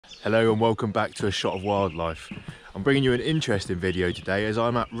Hello and welcome back to A Shot of Wildlife. I'm bringing you an interesting video today as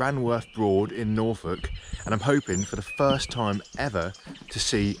I'm at Ranworth Broad in Norfolk and I'm hoping for the first time ever to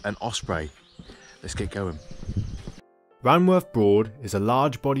see an osprey. Let's get going. Ranworth Broad is a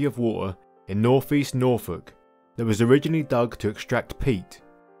large body of water in northeast Norfolk that was originally dug to extract peat.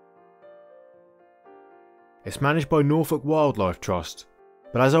 It's managed by Norfolk Wildlife Trust,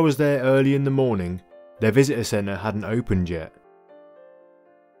 but as I was there early in the morning, their visitor centre hadn't opened yet.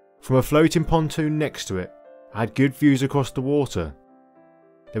 From a floating pontoon next to it, I had good views across the water.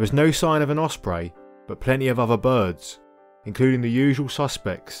 There was no sign of an osprey, but plenty of other birds, including the usual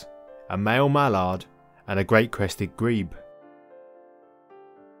suspects, a male mallard and a great crested grebe.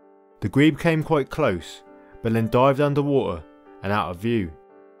 The grebe came quite close, but then dived underwater and out of view.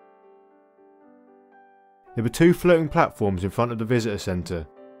 There were two floating platforms in front of the visitor centre,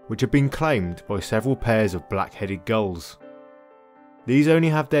 which have been claimed by several pairs of black-headed gulls. These only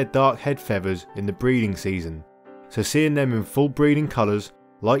have their dark head feathers in the breeding season, so seeing them in full breeding colours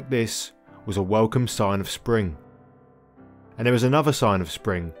like this was a welcome sign of spring. And there was another sign of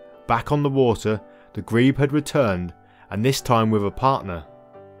spring. Back on the water, the grebe had returned, and this time with a partner.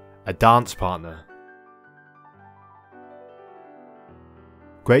 A dance partner.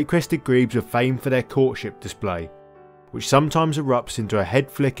 Great crested grebes are famed for their courtship display, which sometimes erupts into a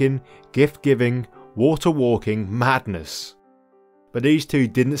head-flicking, gift-giving, water-walking madness. But these two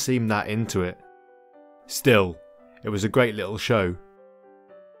didn't seem that into it. Still, it was a great little show.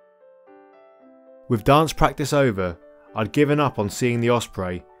 With dance practice over, I'd given up on seeing the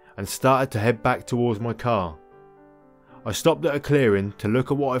osprey and started to head back towards my car. I stopped at a clearing to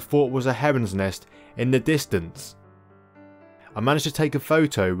look at what I thought was a heron's nest in the distance. I managed to take a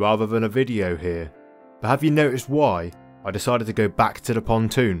photo rather than a video here, but have you noticed why I decided to go back to the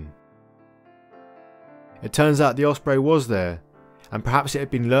pontoon? It turns out the osprey was there, and perhaps it had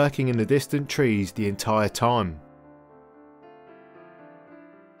been lurking in the distant trees the entire time.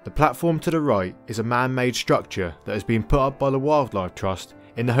 The platform to the right is a man-made structure that has been put up by the Wildlife Trust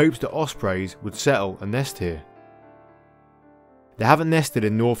in the hopes that ospreys would settle and nest here. They haven't nested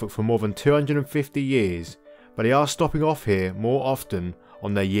in Norfolk for more than 250 years, but they are stopping off here more often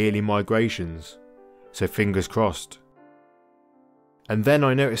on their yearly migrations, so fingers crossed. And then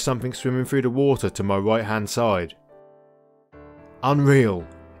I noticed something swimming through the water to my right hand side. Unreal,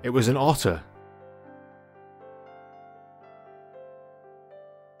 it was an otter.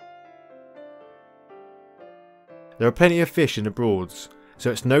 There are plenty of fish in the Broads,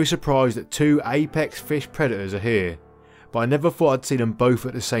 so it's no surprise that two apex fish predators are here, but I never thought I'd see them both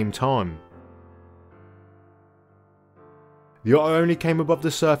at the same time. The otter only came above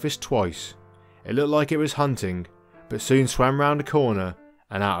the surface twice. It looked like it was hunting, but soon swam round a corner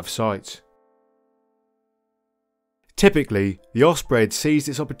and out of sight. Typically, the osprey had seized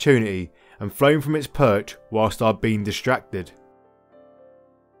its opportunity and flown from its perch whilst I'd been distracted.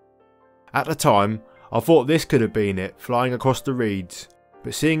 At the time, I thought this could have been it flying across the reeds,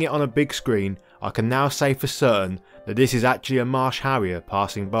 but seeing it on a big screen, I can now say for certain that this is actually a marsh harrier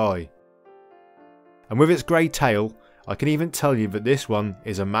passing by. And with its grey tail, I can even tell you that this one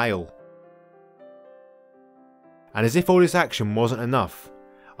is a male. And as if all this action wasn't enough,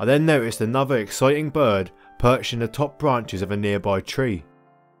 I then noticed another exciting bird perched in the top branches of a nearby tree.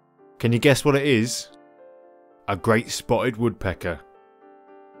 Can you guess what it is? A great spotted woodpecker.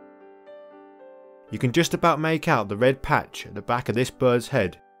 You can just about make out the red patch at the back of this bird's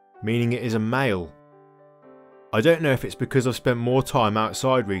head, meaning it is a male. I don't know if it's because I've spent more time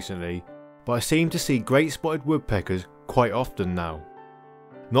outside recently, but I seem to see great spotted woodpeckers quite often now.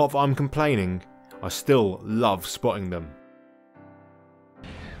 Not that I'm complaining, I still love spotting them.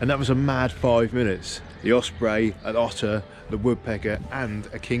 And that was a mad 5 minutes. The osprey, an otter, the woodpecker and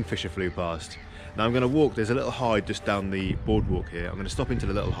a kingfisher flew past. Now I'm going to walk, there's a little hide just down the boardwalk here. I'm going to stop into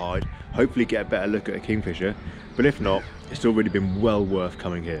the little hide, hopefully get a better look at a kingfisher, but if not, it's already been well worth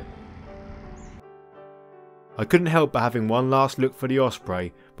coming here. I couldn't help but having one last look for the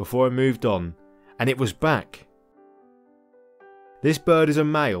osprey before I moved on, and it was back. This bird is a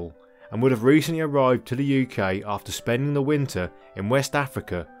male and would have recently arrived to the UK after spending the winter in West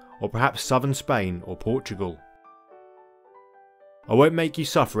Africa or perhaps southern Spain or Portugal. I won't make you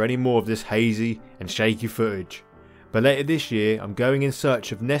suffer any more of this hazy and shaky footage, but later this year I'm going in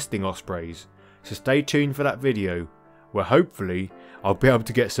search of nesting ospreys, so stay tuned for that video where hopefully I'll be able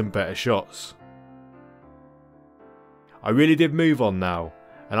to get some better shots. I really did move on now,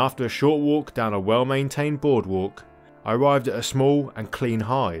 and after a short walk down a well-maintained boardwalk, I arrived at a small and clean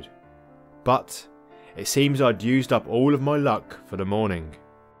hide. But it seems I'd used up all of my luck for the morning.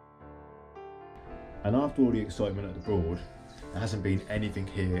 And after all the excitement at the Broad, there hasn't been anything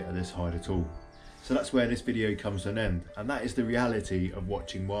here at this height at all. So that's where this video comes to an end, and that is the reality of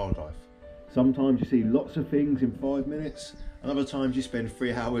watching wildlife. Sometimes you see lots of things in 5 minutes, and other times you spend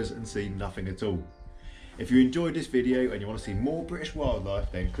 3 hours and see nothing at all. If you enjoyed this video and you want to see more British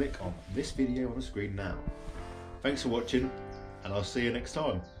wildlife, then click on this video on the screen now. Thanks for watching, and I'll see you next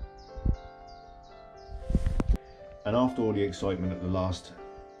time. And after all the excitement at the last...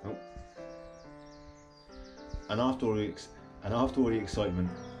 Oh. And after all the excitement...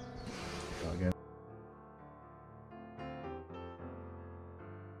 Start again.